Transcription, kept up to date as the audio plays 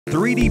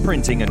3D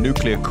printing a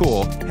nuclear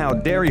core, how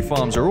dairy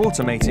farms are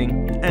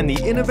automating, and the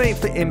Innovate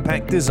for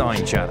Impact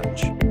Design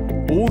Challenge.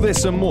 All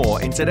this and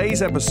more in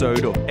today's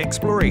episode of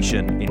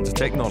Exploration into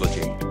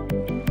Technology.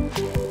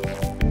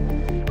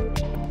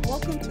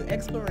 Welcome to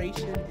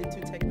Exploration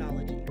into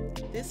Technology.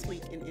 This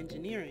week in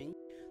engineering,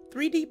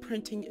 3D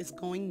printing is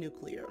going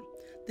nuclear.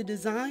 The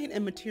design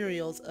and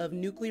materials of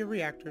nuclear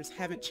reactors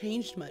haven't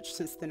changed much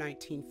since the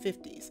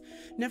 1950s.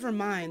 Never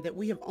mind that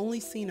we have only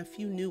seen a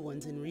few new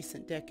ones in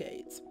recent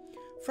decades.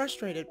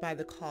 Frustrated by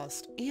the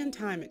cost and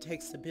time it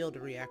takes to build a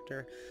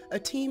reactor, a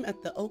team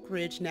at the Oak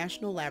Ridge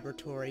National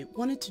Laboratory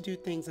wanted to do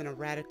things in a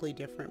radically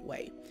different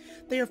way.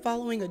 They are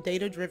following a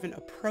data-driven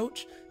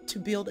approach to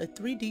build a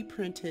 3D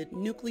printed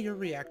nuclear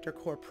reactor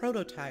core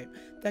prototype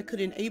that could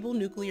enable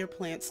nuclear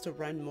plants to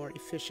run more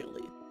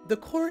efficiently. The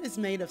core is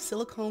made of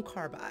silicon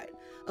carbide,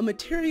 a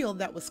material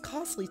that was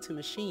costly to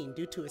machine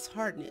due to its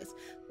hardness,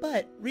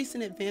 but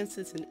recent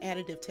advances in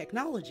additive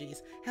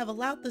technologies have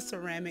allowed the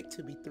ceramic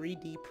to be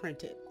 3D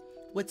printed.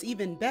 What's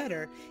even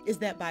better is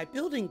that by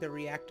building the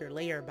reactor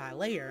layer by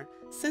layer,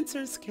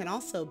 sensors can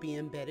also be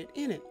embedded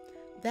in it.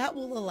 That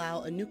will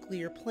allow a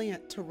nuclear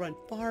plant to run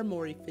far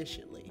more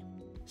efficiently.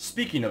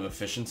 Speaking of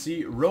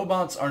efficiency,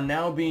 robots are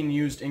now being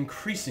used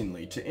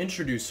increasingly to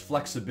introduce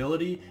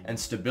flexibility and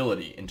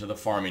stability into the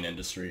farming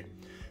industry.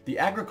 The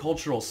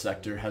agricultural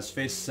sector has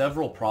faced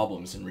several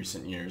problems in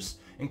recent years,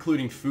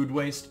 including food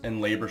waste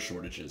and labor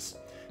shortages.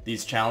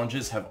 These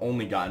challenges have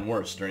only gotten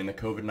worse during the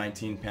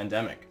COVID-19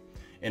 pandemic.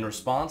 In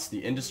response, the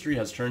industry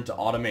has turned to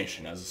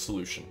automation as a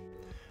solution.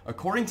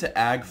 According to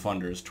Ag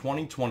Funder's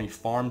 2020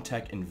 Farm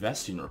Tech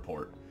Investing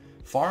Report,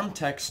 farm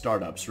tech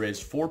startups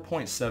raised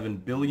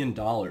 $4.7 billion in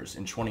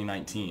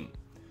 2019.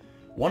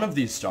 One of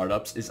these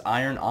startups is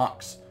Iron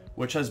Ox,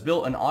 which has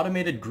built an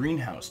automated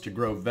greenhouse to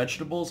grow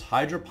vegetables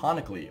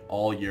hydroponically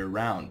all year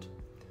round.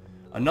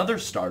 Another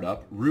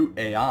startup, Root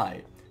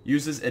AI,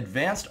 uses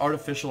advanced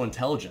artificial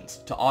intelligence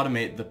to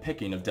automate the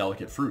picking of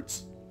delicate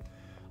fruits.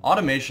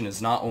 Automation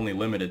is not only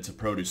limited to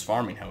produce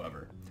farming,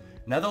 however.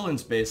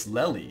 Netherlands-based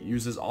Lely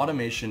uses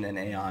automation and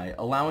AI,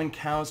 allowing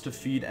cows to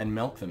feed and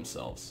milk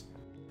themselves.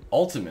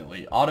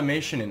 Ultimately,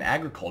 automation in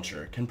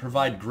agriculture can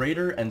provide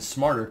greater and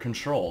smarter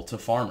control to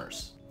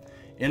farmers.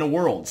 In a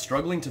world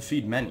struggling to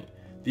feed many,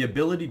 the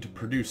ability to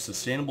produce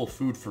sustainable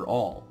food for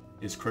all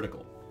is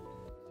critical.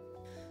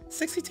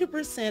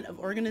 62%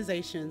 of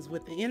organizations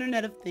with the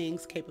Internet of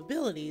Things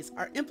capabilities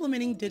are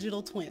implementing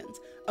digital twins,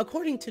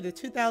 according to the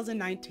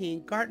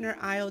 2019 Gartner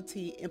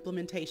IoT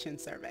Implementation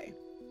Survey.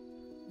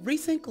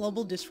 Recent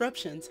global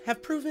disruptions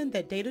have proven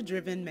that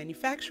data-driven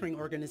manufacturing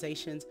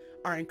organizations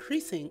are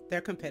increasing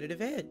their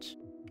competitive edge.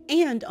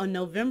 And on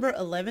November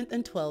 11th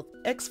and 12th,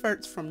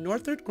 experts from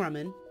Northrop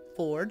Grumman,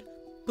 Ford,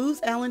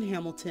 Booz Allen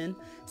Hamilton,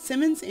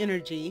 Siemens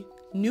Energy,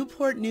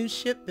 Newport News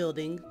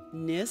Shipbuilding,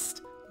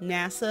 NIST,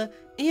 NASA,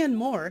 and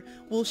more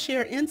will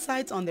share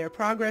insights on their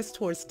progress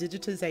towards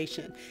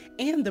digitization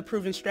and the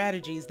proven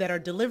strategies that are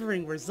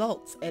delivering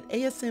results at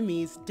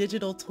ASME's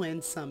Digital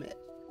Twin Summit.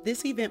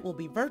 This event will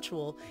be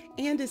virtual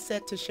and is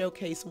set to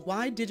showcase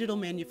why digital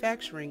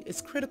manufacturing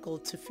is critical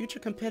to future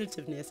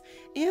competitiveness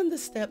and the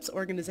steps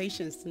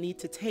organizations need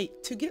to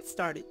take to get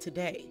started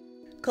today.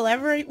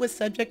 Collaborate with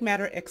subject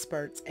matter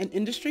experts and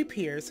industry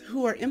peers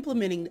who are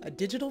implementing a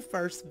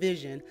digital-first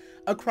vision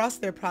across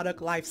their product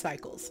life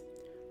cycles.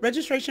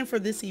 Registration for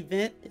this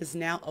event is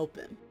now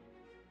open.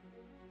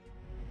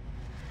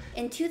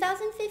 In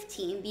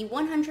 2015, the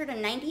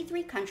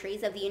 193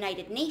 countries of the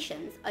United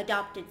Nations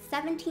adopted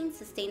 17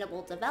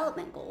 Sustainable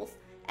Development Goals,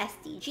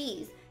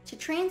 SDGs, to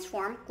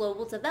transform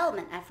global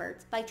development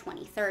efforts by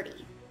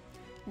 2030.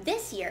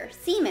 This year,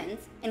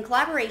 Siemens, in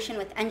collaboration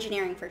with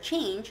Engineering for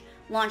Change,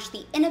 launched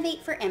the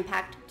Innovate for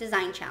Impact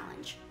Design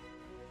Challenge.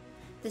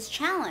 This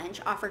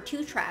challenge offered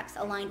 2 tracks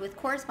aligned with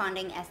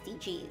corresponding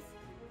SDGs.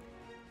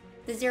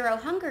 The Zero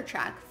Hunger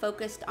track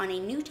focused on a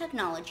new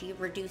technology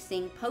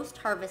reducing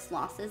post-harvest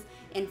losses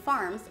in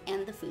farms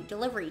and the food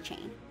delivery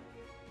chain,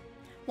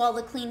 while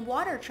the Clean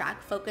Water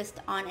track focused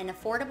on an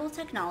affordable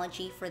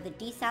technology for the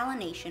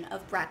desalination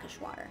of brackish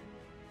water.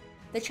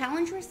 The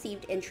challenge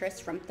received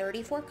interest from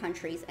 34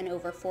 countries and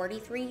over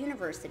 43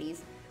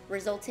 universities,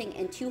 resulting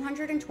in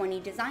 220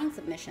 design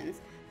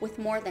submissions with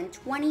more than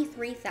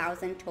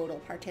 23,000 total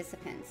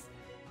participants.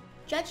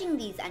 Judging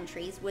these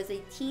entries was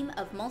a team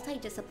of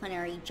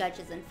multidisciplinary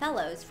judges and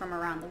fellows from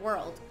around the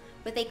world,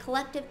 with a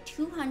collective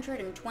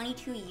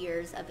 222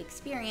 years of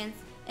experience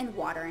in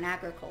water and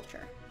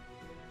agriculture.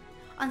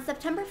 On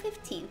September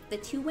 15th, the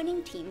 2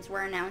 winning teams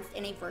were announced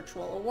in a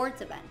virtual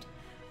awards event.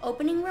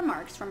 Opening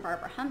remarks from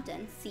Barbara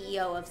Humpton,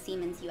 CEO of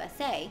Siemens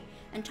USA,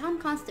 and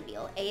Tom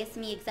Constabile,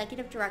 ASME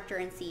Executive Director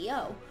and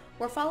CEO,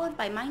 were followed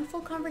by mindful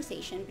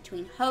conversation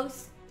between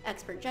hosts,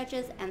 expert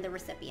judges, and the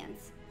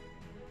recipients.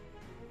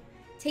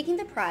 Taking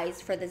the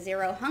prize for the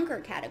Zero Hunger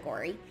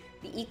category,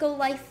 the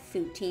Eco-Life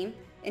food team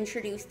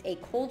introduced a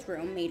cold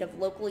room made of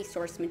locally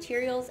sourced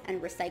materials and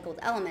recycled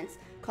elements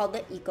called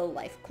the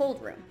Eco-Life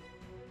Cold Room.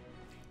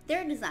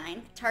 Their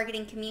design,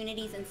 targeting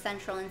communities in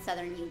central and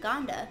southern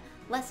Uganda,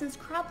 lessens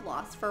crop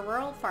loss for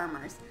rural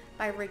farmers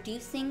by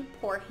reducing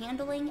poor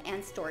handling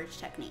and storage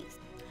techniques.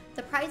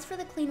 The prize for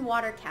the clean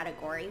water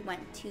category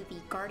went to the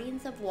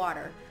Guardians of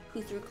Water,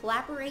 who through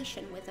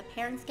collaboration with the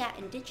Penobscot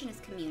indigenous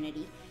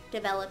community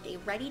developed a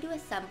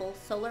ready-to-assemble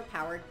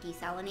solar-powered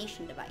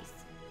desalination device.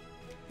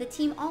 The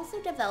team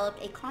also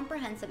developed a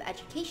comprehensive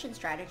education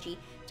strategy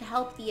to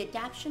help the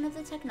adoption of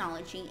the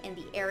technology in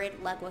the arid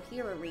La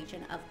Guajira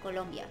region of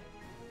Colombia.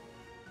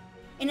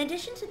 In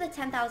addition to the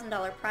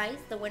 $10,000 prize,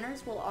 the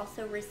winners will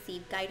also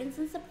receive guidance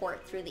and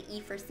support through the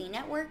E4C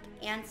network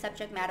and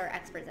subject matter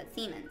experts at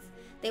Siemens.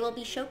 They will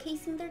be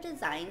showcasing their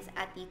designs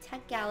at the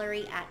Tech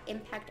Gallery at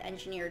Impact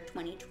Engineer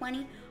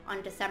 2020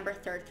 on December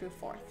 3rd through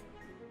 4th.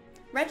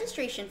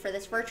 Registration for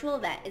this virtual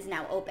event is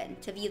now open.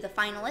 To view the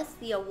finalists,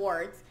 the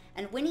awards,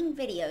 and winning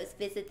videos,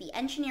 visit the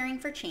Engineering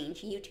for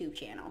Change YouTube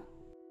channel.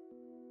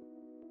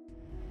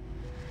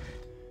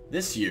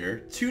 This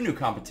year, 2 new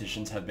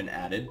competitions have been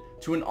added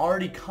to an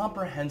already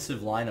comprehensive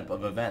lineup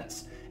of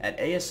events at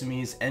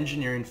ASME's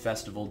Engineering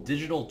Festival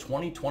Digital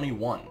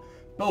 2021,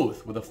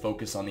 both with a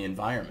focus on the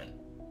environment.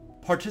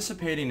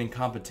 Participating in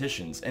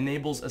competitions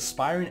enables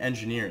aspiring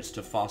engineers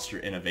to foster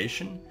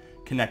innovation,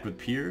 connect with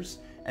peers,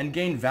 and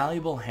gain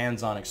valuable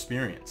hands-on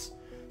experience.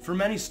 For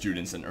many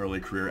students and early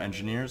career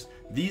engineers,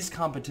 these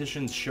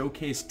competitions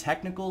showcase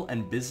technical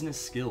and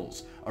business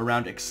skills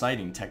around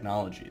exciting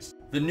technologies.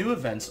 The new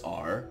events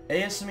are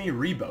ASME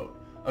Reboat,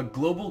 a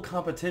global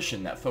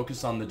competition that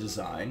focuses on the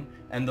design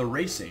and the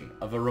racing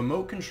of a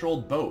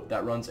remote-controlled boat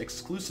that runs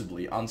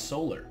exclusively on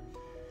solar.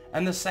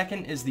 And the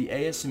second is the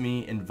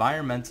ASME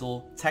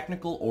Environmental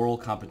Technical Oral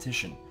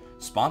Competition,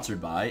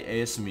 sponsored by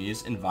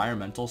ASME's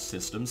Environmental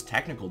Systems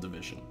Technical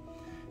Division.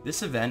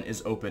 This event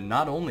is open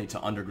not only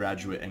to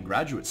undergraduate and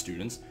graduate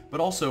students, but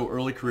also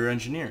early career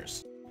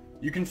engineers.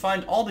 You can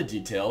find all the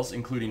details,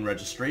 including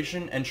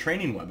registration and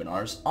training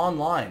webinars,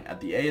 online at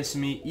the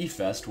ASME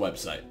eFest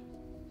website.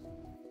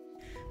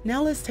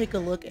 Now let's take a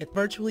look at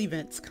virtual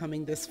events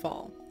coming this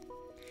fall.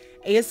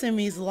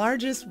 ASME's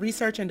largest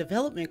research and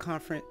development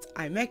conference,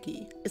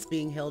 IMECI, is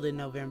being held in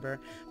November,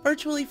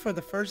 virtually for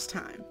the first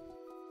time.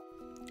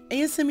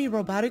 ASME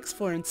Robotics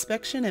for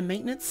Inspection and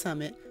Maintenance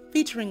Summit,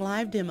 featuring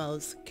live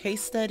demos,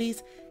 case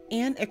studies,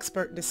 and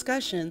expert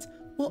discussions,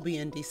 will be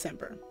in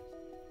December.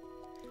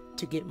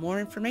 To get more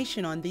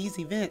information on these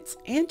events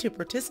and to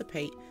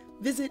participate,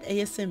 visit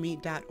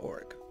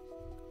asme.org.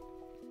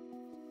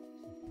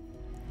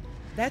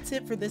 That's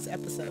it for this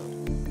episode.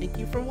 Thank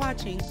you for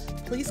watching.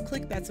 Please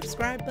click that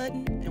subscribe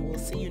button and we'll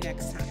see you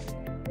next time.